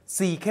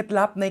4 เคล็ด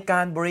ลับในก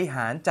ารบริห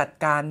ารจัด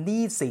การห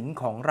นี้สิน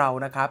ของเรา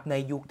นะครับใน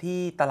ยุค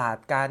ที่ตลาด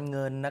การเ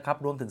งินนะครับ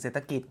รวมถึงเศรษฐ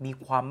กิจมี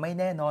ความไม่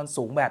แน่นอน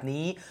สูงแบบ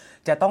นี้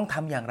จะต้องท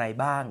ำอย่างไร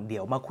บ้างเดี๋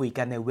ยวมาคุย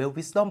กันใน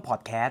Wisdom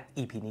Podcast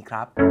EP นี้ค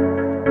รับ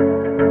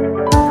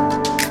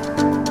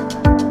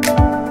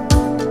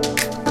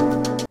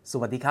ส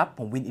วัสดีครับผ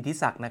มวินอิทธิ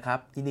ศักดิ์นะครับ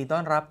ยินดีต้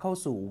อนรับเข้า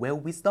สู่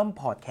Wisdom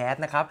Podcast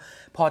นะครับ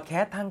พอดแค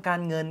สต์ทางกา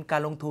รเงินกา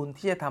รลงทุน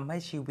ที่จะทำให้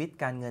ชีวิต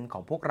การเงินขอ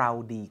งพวกเรา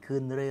ดีขึ้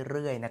นเ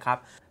รื่อยๆนะครับ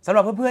สำห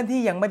รับเพื่อนๆ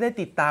ที่ยังไม่ได้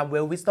ติดตาม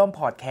Wisdom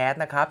Podcast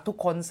นะครับทุก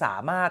คนสา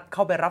มารถเข้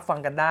าไปรับฟัง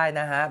กันได้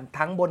นะฮะ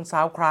ทั้งบน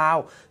SoundCloud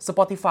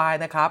Spotify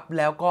นะครับแ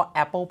ล้วก็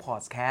Apple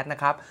Podcast นะ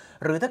ครับ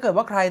หรือถ้าเกิด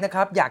ว่าใครนะค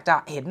รับอยากจะ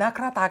เห็นหน้า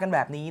ค่าตากันแบ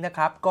บนี้นะค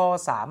รับก็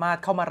สามารถ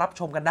เข้ามารับ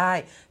ชมกันได้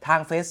ทาง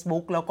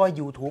Facebook แล้วก็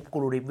YouTube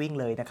Guru Living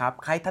เลยนะครับ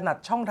ใครถนัด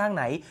ช่องทาง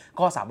ไหน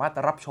ก็สามารถ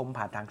รับชม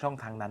ผ่านทางช่อง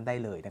ทางนั้นได้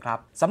เลยนะครับ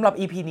สำหรับ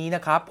EP นี้น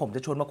ะครับผมจ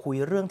ะชวนมาคุย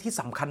เรื่องที่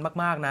สำคัญ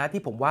มากๆนะ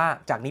ที่ผมว่า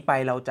จากนี้ไป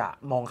เราจะ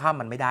มองข้าม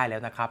มันไม่ได้แล้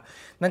วนะครับ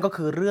นั่นก็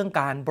คือเรื่อง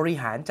การบริ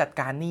หารจัด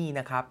การหนี้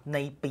นะครับใน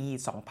ปี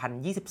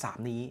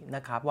 2023 นี้น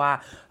ะครับว่า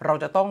เรา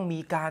จะต้องมี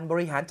การบ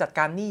ริหารจัดก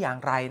ารหนี้อย่าง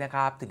ไรนะค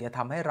รับถึงจะท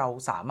ำให้เรา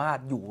สามารถ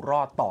อยู่ร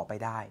อดต่อไป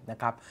ได้นะ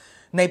ครับ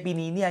ในปี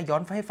นี้เนี่ยย้อ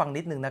นให้ฟัง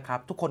นิดนึงนะครับ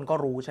ทุกคนก็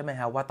รู้ใช่ไหม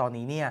ฮะว่าตอน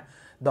นี้เนี่ย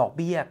ดอกเ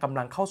บี้ยกำ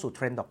ลังเข้าสู่เท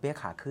รนด์ดอกเบี้ย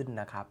ขาขึ้น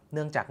นะครับเ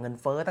นื่องจากเงิน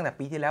เฟ้อตั้งแต่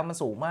ปีที่แล้วมัน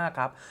สูงมาก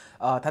ครับ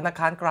ธนา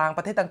คารกลางป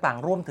ระเทศต่าง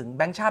ๆรวมถึงแ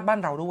บงก์ชาติบ้าน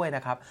เราด้วยน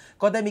ะครับ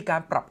ก็ได้มีกา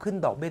รปรับขึ้น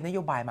ดอกเบี้ยนโย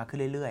บายมาขึ้น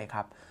เรื่อยๆค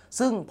รับ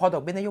ซึ่งพอดอ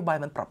กเบี้ยนโยบาย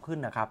มันปรับขึ้น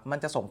นะครับมัน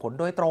จะส่งผล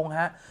โดยตรงฮ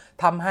ะ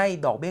ทำให้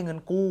ดอกเบี้ยเงิน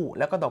กู้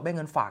แล้วก็ดอกเบี้ยเ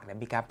งินฝากเนี่ย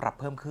มีการปรับ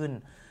เพิ่มขึ้น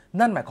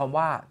นั่นหมายความ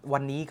ว่าวั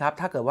นนี้ครับ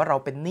ถ้าเกิดว่าเรา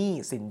เป็นหนี้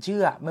สินเชื่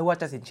อไม่ว่า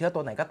จะสินเชื่อตั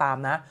วไหนก็ตาม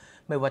นะ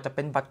ไม่ว่าจะเ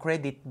ป็นบัตรเคร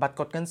ดิตบัตร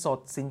กดเงินสด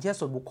สินเชื่อ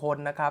ส่วนบุคคล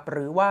นะครับห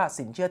รือว่า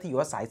สินเชื่อที่อยู่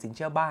อาศัยสินเ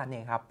ชื่อบ้านเนี่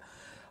ยครับ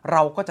เร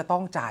าก็จะต้อ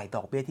งจ่ายด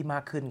อกเบี้ยที่ม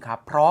ากขึ้นครับ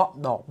เพราะ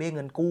ดอกเบี้ยเ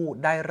งินกู้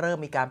ได้เริ่ม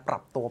มีการปรั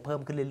บตัวเพิ่ม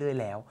ขึ้นเรื่อย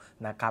ๆแล้ว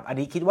นะครับอัน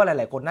นี้คิดว่าห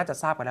ลายๆคนน่าจะ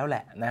ทราบกันแล้วแหล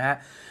ะนะฮะ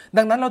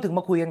ดังนั้นเราถึง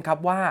มาคุยกันครับ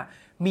ว่า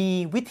มี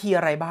วิธี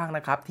อะไรบ้างน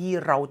ะครับที่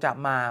เราจะ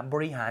มาบ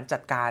ริหารจั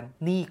ดการ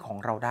หนี้ของ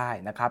เราได้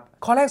นะครับ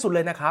ข้อแรกสุดเล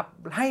ยนะครับ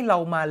ให้เรา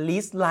มาลิ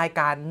สต์ราย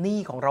การหนี้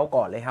ของเรา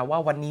ก่อนเลยครับว่า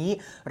วันนี้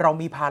เรา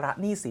มีภาระ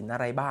หนี้สินอะ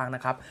ไรบ้างน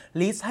ะครับ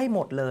ลิสต์ให้หม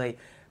ดเลย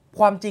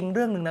ความจริงเ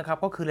รื่องนึงนะครับ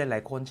ก็คือหลา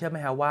ยๆคนเชื่อไหม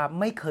ฮะว่า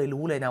ไม่เคย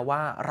รู้เลยนะว่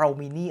าเรา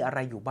มีหนี้อะไร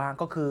อยู่บ้าง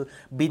ก็คือ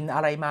บินอ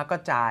ะไรมาก็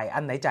จ่ายอั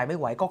นไหนจ่ายไม่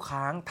ไหวก็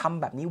ค้างท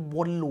ำแบบนี้ว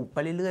นลูปไป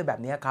เรื่อยๆแบ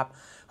บนี้ครับ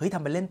เฮ้ยท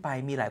ำไปเล่นไป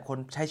มีหลายคน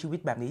ใช้ชีวิต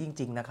แบบนี้จ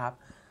ริงๆนะครับ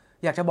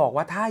อยากจะบอก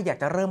ว่าถ้าอยาก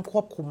จะเริ่มค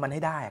วบคุมมันใ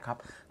ห้ได้ครับ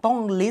ต้อง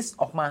ลิสต์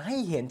ออกมาให้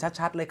เห็น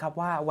ชัดๆเลยครับ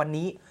ว่าวัน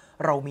นี้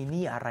เรามีห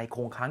นี้อะไรค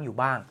งค้างอยู่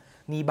บ้าง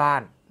หนี้บ้า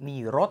นหนี้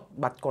รถ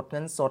บัตรกดเ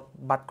งินสด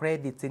บัตรเคร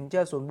ดิตสินเชื่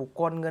อส่วนบุค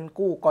คลเงิน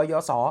กู้กย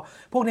ศ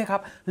พวกนี้ครั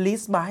บลิ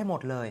สต์มาให้หม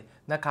ดเลย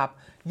นะครับ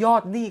ยอ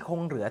ดหนี้ค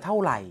งเหลือเท่า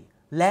ไหร่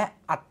และ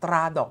อัตร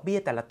าดอกเบี้ย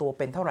แต่ละตัวเ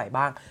ป็นเท่าไหร่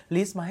บ้าง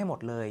ลิสต์มาให้หมด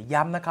เลย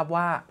ย้ำนะครับ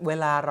ว่าเว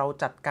ลาเรา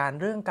จัดการ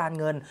เรื่องการ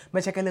เงินไ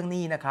ม่ใช่แค่เรื่องห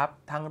นี้นะครับ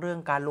ทั้งเรื่อง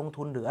การลง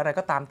ทุนหรืออะไร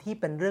ก็ตามที่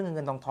เป็นเรื่องเ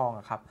งินทอง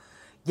อะครับ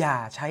อย่า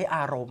ใช้อ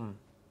ารมณ์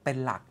เป็น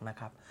หลักนะ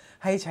ครับ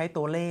ให้ใช้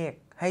ตัวเลข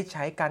ให้ใ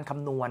ช้การค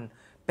ำนวณ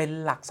เป็น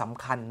หลักส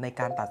ำคัญใน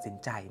การตัดสิน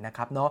ใจนะค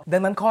รับเนาะดั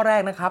งนั้นข้อแร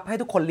กนะครับให้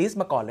ทุกคนลิสต์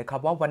มาก่อนเลยครั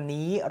บว่าวัน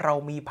นี้เรา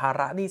มีภา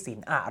ระหนี้สิน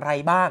อะไร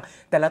บ้าง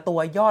แต่ละตัว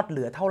ยอดเห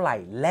ลือเท่าไหร่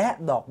และ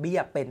ดอกเบี้ย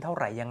เป็นเท่าไ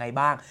หร่ยังไง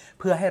บ้าง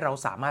เพื่อให้เรา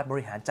สามารถบ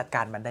ริหารจัดก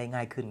ารมันได้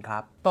ง่ายขึ้นครั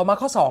บต่อมา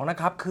ข้อ2นะ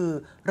ครับคือ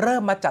เริ่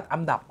มมาจัดอั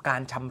นดับกา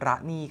รชำระ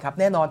หนี้ครับ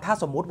แน่นอนถ้า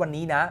สมมุติวัน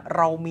นี้นะเ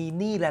รามี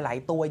หนี้หลาย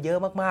ๆตัวเยอะ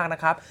มากๆน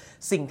ะครับ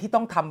สิ่งที่ต้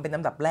องทำเป็น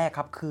อันดับแรกค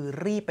รับคือ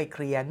รีบไปเค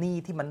ลียร์หนี้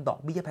ที่มันดอก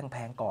เบี้ยแพ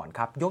งๆก่อนค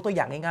รับยกตัวอ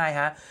ย่างง่ายๆ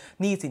ฮะ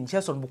หนี้สินเชื่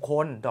อส่วนบุคค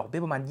ลดอกเบี้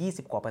ยประมาณ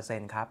20 กว่าเปอร์เซ็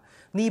นต์ครับ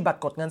หนี้บัตร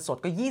กดเงินสด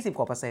ก็20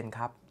 กว่าเปอร์เซ็นต์ค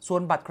รับส่ว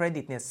นบัตรเคร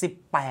ดิตเนี่ย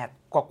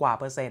18 กว่า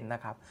เปอร์เซ็นต์น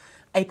ะครับ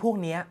ไอ้พวก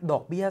นี้ดอ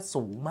กเบี้ย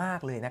สูงมาก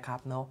เลยนะครับ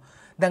เนาะ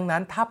ดังนั้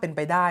นถ้าเป็นไ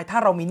ปได้ถ้า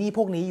เรามีหนี้พ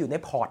วกนี้อยู่ใน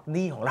พอร์ตห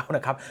นี้ของเราน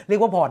ะครับเรีย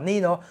กว่าพอร์ตหนี้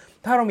เนาะ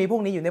ถ้าเรามีพว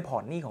กนี้อยู่ในพอ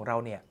ร์ตหนี้ของเรา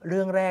เนี่ยเ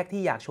รื่องแรก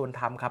ที่อยากชวน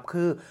ทำครับ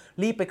คือ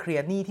รีบไปเคลีย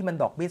ร์หนี้ที่มัน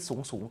ดอกเบี้ย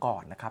สูงก่อ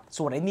นนะครับ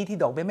ส่วนไอ้หนี้ที่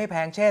ดอกเบี้ยไม่แพ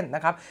งเช่นน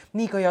ะครับห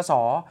นี้กยศ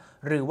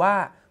หรือว่า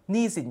ห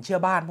นี้สินเชื่อ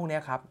บ้านพวกนี้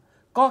ครับ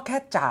ก็แค่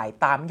จ่าย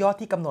ตามยอด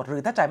ที่กำหนดหรื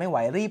อถ้าจ่ายไม่ไหว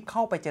รีบเข้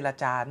าไปเจร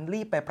จา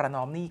รีบไปประน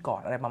อมหนี้ก่อ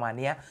นอะไรประมาณ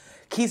นี้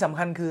คีย์สำ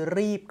คัญคือ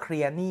รีบเคลี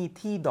ยร์หนี้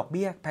ที่ดอกเ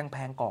บี้ยแพ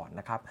งๆก่อน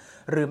นะครับ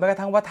หรือแม้กระ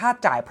ทั่งว่าถ้า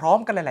จ่ายพร้อม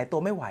กันหลายๆตั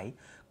วไม่ไหว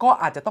ก็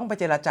อาจจะต้องไป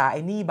เจรจาไ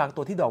อ้หนี้บาง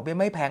ตัวที่ดอกเบี้ย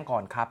ไม่แพงก่อ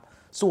นครับ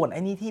ส่วนไ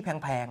อ้หนี้ที่แ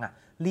พง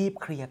ๆรีบ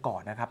เคลียร์ก่อ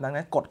นนะครับดัง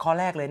นั้นกฎข้อ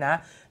แรกเลยนะ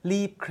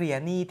รีบเคลีย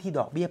ร์หนี้ที่ด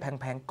อกเบี้ยแ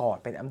พงๆก่อน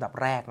เป็นอันดับ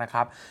แรกนะค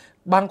รับ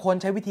บางคน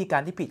ใช้วิธีกา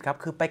รที่ผิดครับ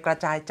คือไปกระ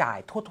จายจ่าย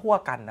ทั่ว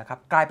ๆกันนะครับ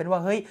กลายเป็นว่า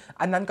เฮ้ย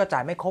อันนั้นก็จ่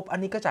ายไม่ครบอัน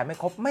นี้ก็จ่ายไม่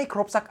ครบไม่คร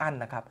บสักอัน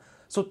นะครับ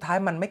สุดท้าย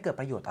มันไม่เกิด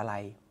ประโยชน์อะไร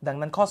ดัง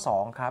นั้นข้อ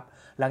2ครับ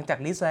หลังจาก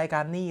ลิสต์รายกา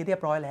รหนี้เรีย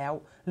บร้อยแล้ว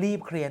รีบ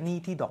เคลียร์หนี้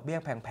ที่ดอกเบี้ย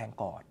แพง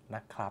ๆก่อนน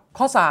ะครับ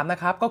ข้อ3นะ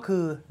ครับก็คื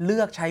อเลื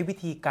อกใช้วิ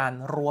ธีการ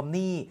รวมห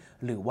นี้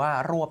หรือว่า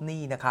รวบห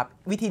นี้นะครับ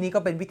วิธีนี้ก็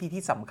เป็นวิธี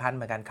ที่สำคัญเ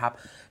หมือนกันครับ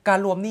การ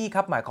รวมหนี้ค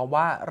รับหมายความ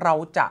ว่าเรา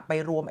จะไป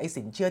รวมไอ้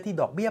สินเชื่อที่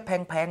ดอกเบี้ยแ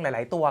พงๆหล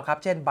ายๆตัวครับ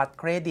เช่นบัตร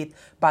เครดิต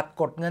บัตร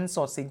กดเงินส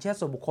ดสินเชื่อ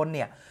ส่วนบุคคลเ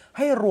นี่ยใ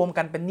ห้รวม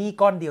กันเป็นหนี้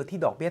ก้อนเดียวที่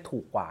ดอกเบี้ยถู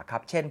กกว่าครั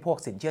บเช่นพวก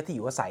สินเชื่อที่อ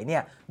ยู่อาศัยเนี่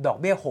ยดอก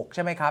เบี้ย6ใ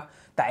ช่ไหมครับ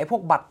แต่ไอ้พว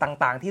กบัตร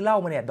ต่างๆที่เล่า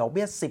มาเนี่ยดอกเ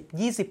บี้ย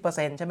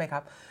10-20% ใช่ไหมครั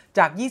บ จ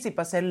าก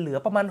 20% เหลือ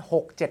ประมาณ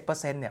 6-7%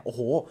 เนี่ยโอ้โ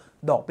ห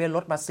ดอกเบี้ยล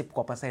ดมา10 ก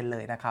ว่า%เล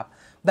ยนะครับ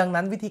ดัง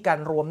นั้นวิธีการ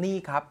รวมหนี้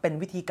ครับเป็น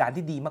วิธีการ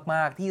ที่ดีม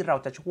ากๆที่เรา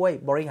จะช่วย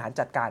บริหาร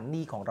จัดการห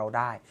นี้ของเราไ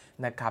ด้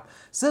นะครับ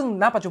ซึ่ง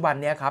ณปัจจุบัน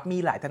เนี่ยครับมี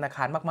หลายธนาค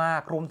ารมา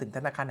กๆรวมถึงธ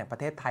นาคารแห่งประ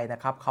เทศไทยน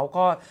ะครับเขา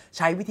ก็ใ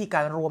ช้วิธีกา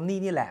รรวมหนี้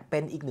นี่แหละเป็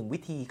นอีกหนึ่งวิ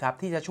ธีครับ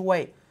ที่จะช่วย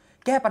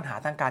แก้ปัญหา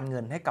ทางการเงิ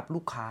นให้กับลู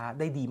กค้า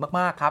ได้ดี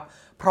มากๆครับ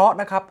เพราะ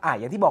นะครับ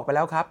อย่างที่บอกไปแ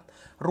ล้วครับ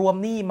รวม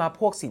หนี้มา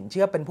พวกสินเ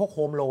ชื่อเป็นพวกโฮ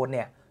มโลนเ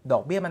นี่ยดอ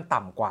กเบี้ยมัน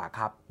ต่ำกว่าค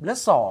รับและ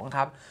2ค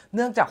รับเ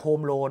นื่องจากโฮ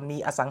มโลนมี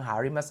อสังหา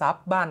ริมทรัพ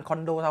ย์บ้านคอน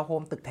โดทาวน์โฮ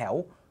มตึกแถว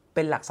เ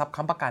ป็นหลักทรัพย์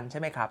ค้ำประกันใช่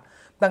ไหมครับ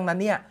ดังนั้น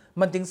เนี่ย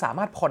มันจึงสาม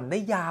ารถผ่อนได้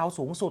ยาว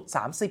สูงสุด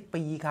30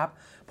 ปีครับ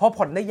พอ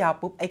ผ่อนได้ยาว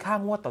ปุ๊บไอ้ค่า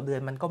งวดต่อเดือ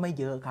นมันก็ไม่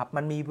เยอะครับ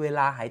มันมีเวล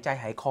าหายใจ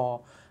หายคอ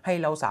ให้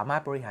เราสามาร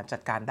ถบริหารจั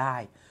ดการได้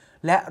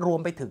และรวม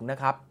ไปถึงน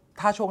ะครับ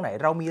ถ้าช่วงไหน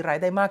เรามีราย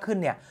ได้มากขึ้น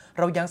เนี่ย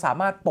เรายังสา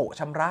มารถโปะ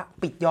ชำระ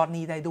ปิดยอดห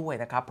นี้ได้ด้วย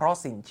นะครับเพราะ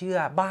สินเชื่อ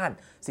บ้าน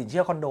สินเ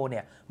ชื่อคอนโดเ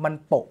นี่ยมัน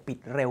โปะปิด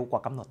เร็วกว่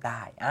ากำหนดไ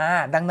ด้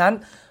ดังนั้น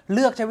เ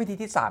ลือกใช้วิธี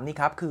ที่3นี่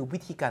ครับคือวิ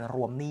ธีการร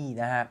วมหนี้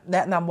นะฮะแน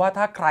ะนำว่า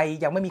ถ้าใคร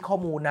ยังไม่มีข้อ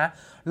มูลนะ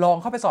ลอง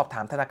เข้าไปสอบถ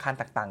ามธนาคาร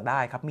ต่างๆได้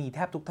ครับมีแท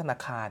บทุกธนา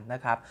คารน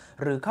ะครับ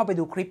หรือเข้าไป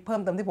ดูคลิปเพิ่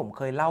มเติมที่ผมเ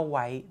คยเล่าไ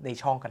ว้ใน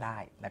ช่องก็ได้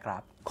นะครั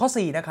บข้อ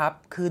4นะครับ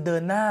คือเดิ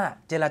นหน้า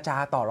เจรจา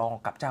ต่อรอง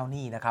กับเจ้าห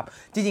นี้นะครับ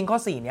จริงๆข้อ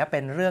4เนี้ยเป็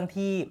นเรื่อง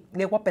ที่เ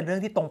รียกว่าเป็นเรื่อ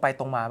งที่ตรงไป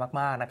ตรงมา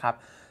มากๆนะครับ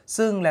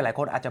ซึ่งหลายๆ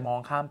คนอาจจะมอง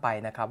ข้ามไป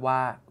นะครับว่า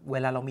เว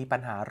ลาเรามีปั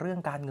ญหาเรื่อง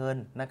การเงิน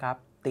นะครับ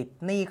ติด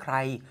หนี้ใคร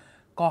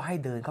ก็ให้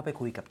เดินเข้าไป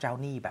คุยกับเจ้า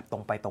หนี้แบบตร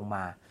งไปตรงม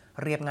า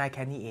เรียบง่ายแ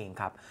ค่นี้เอง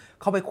ครับ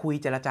เข้าไปคุย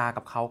เจรจา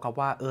กับเขาครับ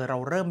ว่าเรา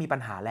เริ่มมีปั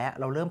ญหาแล้ว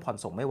เราเริ่มผ่อน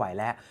ส่งไม่ไหว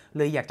แล้วเ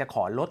ลยอยากจะข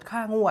อลดค่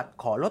างวด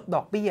ขอลดด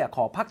อกเบี้ยข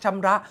อพักช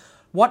ำระ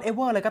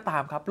whatever อะไรก็ตา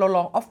มครับเราล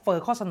องออฟเฟอ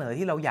ร์ข้อเสนอ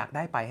ที่เราอยากไ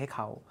ด้ไปให้เข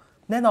า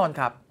แน่นอน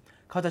ครับ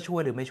เขาจะช่ว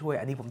ยหรือไม่ช่วย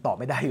อันนี้ผมตอบ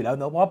ไม่ได้อยู่แล้ว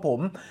เนอะเพราะว่าผม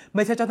ไ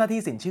ม่ใช่เจ้าหน้าที่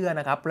สินเชื่อ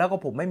นะครับแล้วก็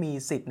ผมไม่มี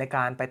สิทธิ์ในก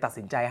ารไปตัด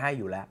สินใจให้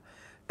อยู่แล้ว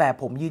แต่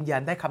ผมยืนยั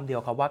นได้คำเดียว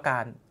ครับว่ากา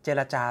รเจ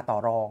รจาต่อ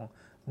รอง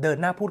เดิน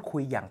หน้าพูดคุ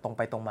ยอย่างตรงไ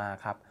ปตรงมา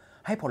ครับ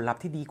ให้ผลลัพ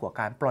ธ์ที่ดีกว่า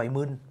การปล่อย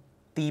มือ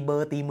ตีเบอ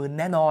ร์ตีมือ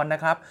แน่นอนน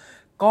ะครับ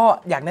ก็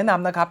อยากแนะน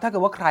ำนะครับถ้าเกิ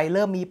ดว่าใครเ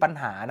ริ่มมีปัญ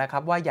หานะครั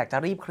บว่าอยากจะ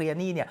รีบเคลียร์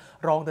หนี้เนี่ย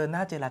ลองเดินหน้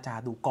าเจรจา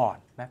ดูก่อน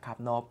นะครับ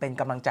เนาะเป็น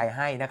กำลังใจใ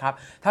ห้นะครับ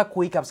ถ้า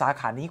คุยกับสา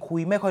ขานี้คุ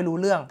ยไม่ค่อยรู้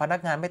เรื่องพนั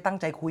กงานไม่ตั้ง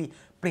ใจคุย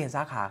เปลี่ยนส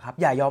าขาครับ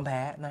อย่ายอมแ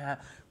พ้นะฮะ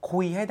คุ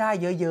ยให้ได้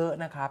เยอะ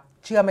ๆนะครับ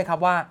เชื่อไหมครับ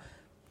ว่า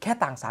แค่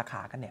ต่างสาข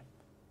ากันเนี่ย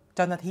เ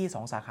จ้าหน้าที่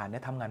2สาขาเนี่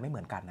ยทำงานไม่เห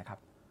มือนกันนะครับ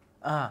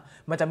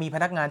มันจะมีพ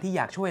นักงานที่อ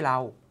ยากช่วยเรา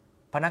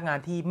พนักงาน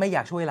ที่ไม่อย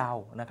ากช่วยเรา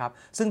นะครับ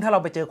ซึ่งถ้าเรา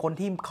ไปเจอคน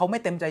ที่เขาไม่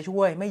เต็มใจช่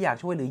วยไม่อยาก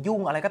ช่วยหรือยุ่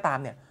งอะไรก็ตา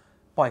มเนี่ย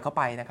ปล่อยเขา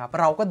ไปนะครับ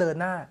เราก็เดิน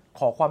หน้า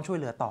ขอความช่วย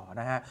เหลือต่อ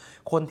นะฮะ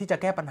คนที่จะ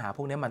แก้ปัญหาพ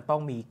วกนี้มันต้อ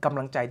งมีกำ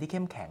ลังใจที่เ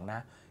ข้มแข็งนะ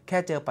แค่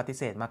เจอปฏิเ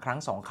สธมาครั้ง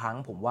2ครั้ง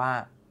ผมว่า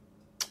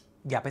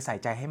อย่าไปใส่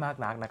ใจให้มาก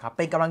นักนะครับเ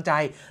ป็นกำลังใจ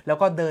แล้ว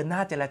ก็เดินหน้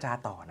าเจรจา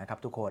ต่อนะครับ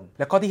ทุกคนแ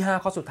ล้วข้อที่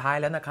5ข้อสุดท้าย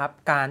แล้วนะครับ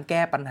การแ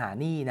ก้ปัญหา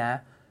หนี้นะ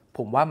ผ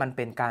มว่ามันเ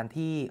ป็นการ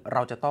ที่เร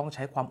าจะต้องใ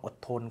ช้ความอด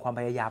ทนความ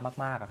พยายาม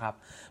มากๆครับ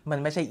มัน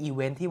ไม่ใช่อีเว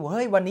นท์ที่ว่าเ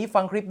ฮ้ยวันนี้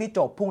ฟังคลิปนี้จ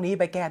บพรุ่งนี้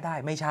ไปแก้ได้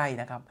ไม่ใช่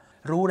นะครับ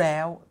รู้แล้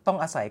วต้อง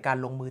อาศัยการ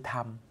ลงมือท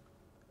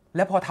ำแล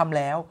ะพอทำ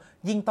แล้ว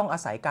ยิ่งต้องอา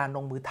ศัยการล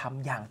งมือท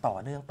ำอย่างต่อ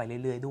เนื่องไป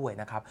เรื่อยๆด้วย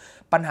นะครับ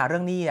ปัญหาเรื่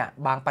องนี้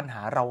บางปัญห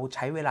าเราใ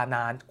ช้เวลาน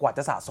านกว่าจ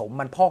ะสะสม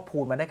มันพอกพู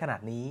นมาได้ขนา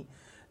ดนี้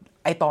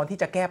ไอตอนที่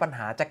จะแก้ปัญห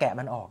าจะแกะ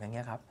มันออกอย่างเ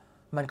งี้ยครับ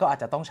มันก็อาจ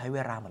จะต้องใช้เว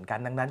ลาเหมือนกัน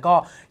ดังนั้นก็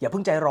อย่าเ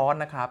พิ่งใจร้อน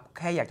นะครับแ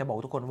ค่อยากจะบอก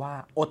ทุกคนว่า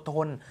อดท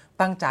น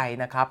ตั้งใจ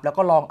นะครับแล้ว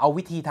ก็ลองเอา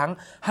วิธีทั้ง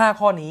5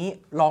ข้อนี้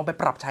ลองไป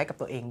ปรับใช้กับ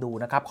ตัวเองดู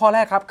นะครับข้อแร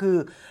กครับคือ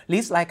ลิ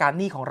สต์รายการห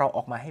นี้ของเราอ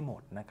อกมาให้หม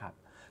ดนะครับ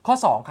ข้อ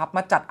2ครับม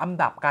าจัดอัน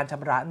ดับการช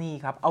ำระหนี้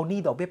ครับเอาหนี้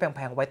ดอกเบี้ยแพ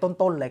งๆไว้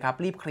ต้นๆเลยครับ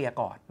รีบเคลียร์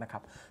ก่อนนะครั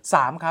บ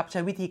3ครับใช้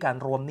วิธีการ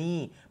รวมหนี้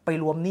ไป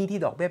รวมหนี้ที่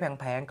ดอกเบี้ยแ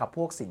พงๆกับพ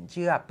วกสินเ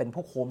ชื่อเป็นพ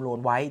วกโฮมโลน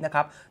ไว้นะค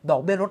รับดอ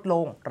กเบี้ยลดล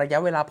งระยะ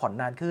เวลาผ่อน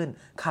นานขึ้น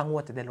ค่างว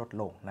ดจะได้ลด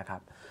ลงนะครั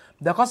บ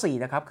แล้วข้อ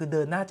4นะครับคือเ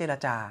ดินหน้าเจร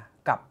จา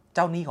กับเ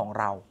จ้าหนี้ของ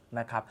เรา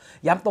นะครับ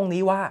ย้ำตรง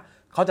นี้ว่า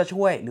เขาจะ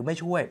ช่วยหรือไม่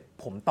ช่วย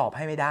ผมตอบใ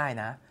ห้ไม่ได้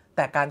นะแ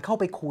ต่การเข้า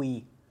ไปคุย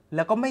แ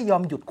ล้วก็ไม่ยอ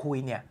มหยุดคุย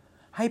เนี่ย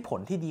ให้ผล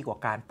ที่ดีกว่า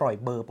การปล่อย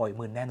เบอร์ปล่อย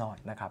มือแน่นอน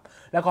นะครับ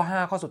แล้วก็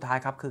5ข้อสุดท้าย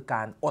ครับคือก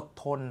ารอด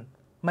ทน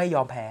ไม่ย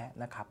อมแพ้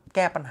นะครับแ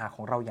ก้ปัญหาข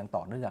องเราอย่างต่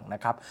อเนื่องน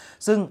ะครับ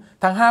ซึ่ง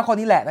ทั้ง5ข้อ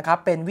นี้แหละนะครับ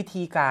เป็นวิ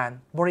ธีการ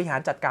บริหาร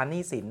จัดการห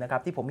นี้สินนะครั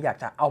บที่ผมอยาก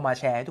จะเอามา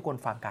แชร์ให้ทุกคน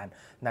ฟังกัน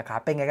นะครับ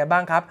เป็นไงกันบ้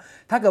างครับ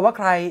ถ้าเกิดว่าใ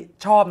คร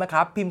ชอบนะค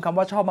รับพิมพ์คำ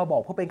ว่าชอบมาบอ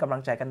กเพื่อเป็นกำลั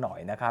งใจกันหน่อย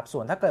นะครับส่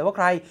วนถ้าเกิดว่าใ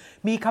คร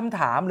มีคำถ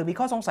ามหรือมี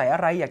ข้อสงสัยอะ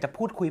ไรอยากจะ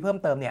พูดคุยเพิ่ม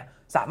เติมเนี่ย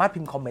สามารถพิ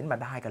มพ์คอมเมนต์มา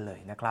ได้กันเลย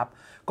นะครับ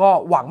ก็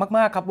หวังม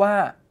ากๆครับว่า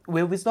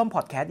Wisdom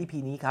Podcast EP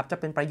นี้ครับจะ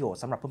เป็นประโยชน์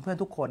สำหรับเพื่อน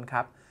ๆทุกคนค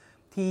รับ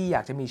ที่อย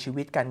ากจะมีชี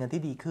วิตการเงิน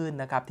ที่ดีขึ้น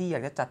นะครับที่อยา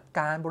กจะจัดก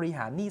ารบริห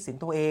ารหนี้สิน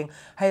ตัวเอง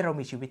ให้เรา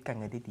มีชีวิตการ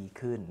เงินที่ดี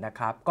ขึ้นนะ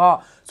ครับก็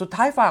สุด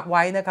ท้ายฝากไ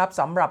ว้นะครับ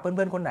สำหรับเ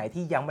พื่อนๆคนไหน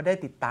ที่ยังไม่ได้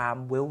ติดตาม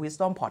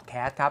Wisdom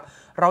Podcast ครับ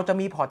เราจะ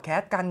มีพอดแคส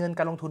ต์การเงิน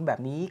การลงทุนแบ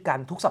บนี้กัน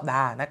ทุกสัปด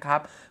าห์นะครับ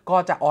ก็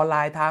จะออนไล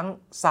น์ทั้ง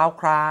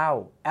SoundCloud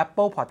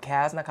Apple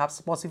Podcast นะครับ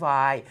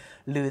Spotify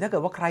หรือถ้าเกิ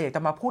ดว่าใครอยากจ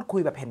ะมาพูดคุ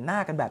ยแบบเห็นหน้า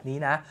กันแบบนี้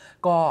นะ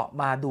ก็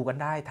มาดูกัน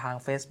ได้ทาง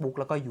Facebook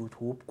แล้วก็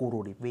YouTube Guru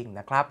Living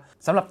นะครับ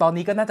สำหรับตอน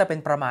นี้ก็น่าจะเป็น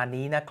ประมาณ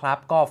นี้นะครับ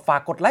ก็ฝา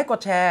กกดไลค์ก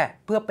ดแชร์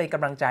เพื่อเป็นก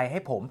ำลังใจให้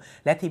ผม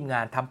และทีมงา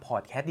นทำพอ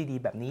ดแคสต์ดี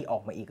ๆแบบนี้ออ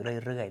กมาอีก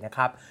เรื่อยๆนะค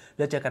รับแ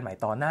ล้วเจอกันใหม่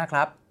ตอนหน้าค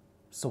รับ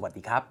สวัส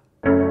ดีครั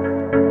บ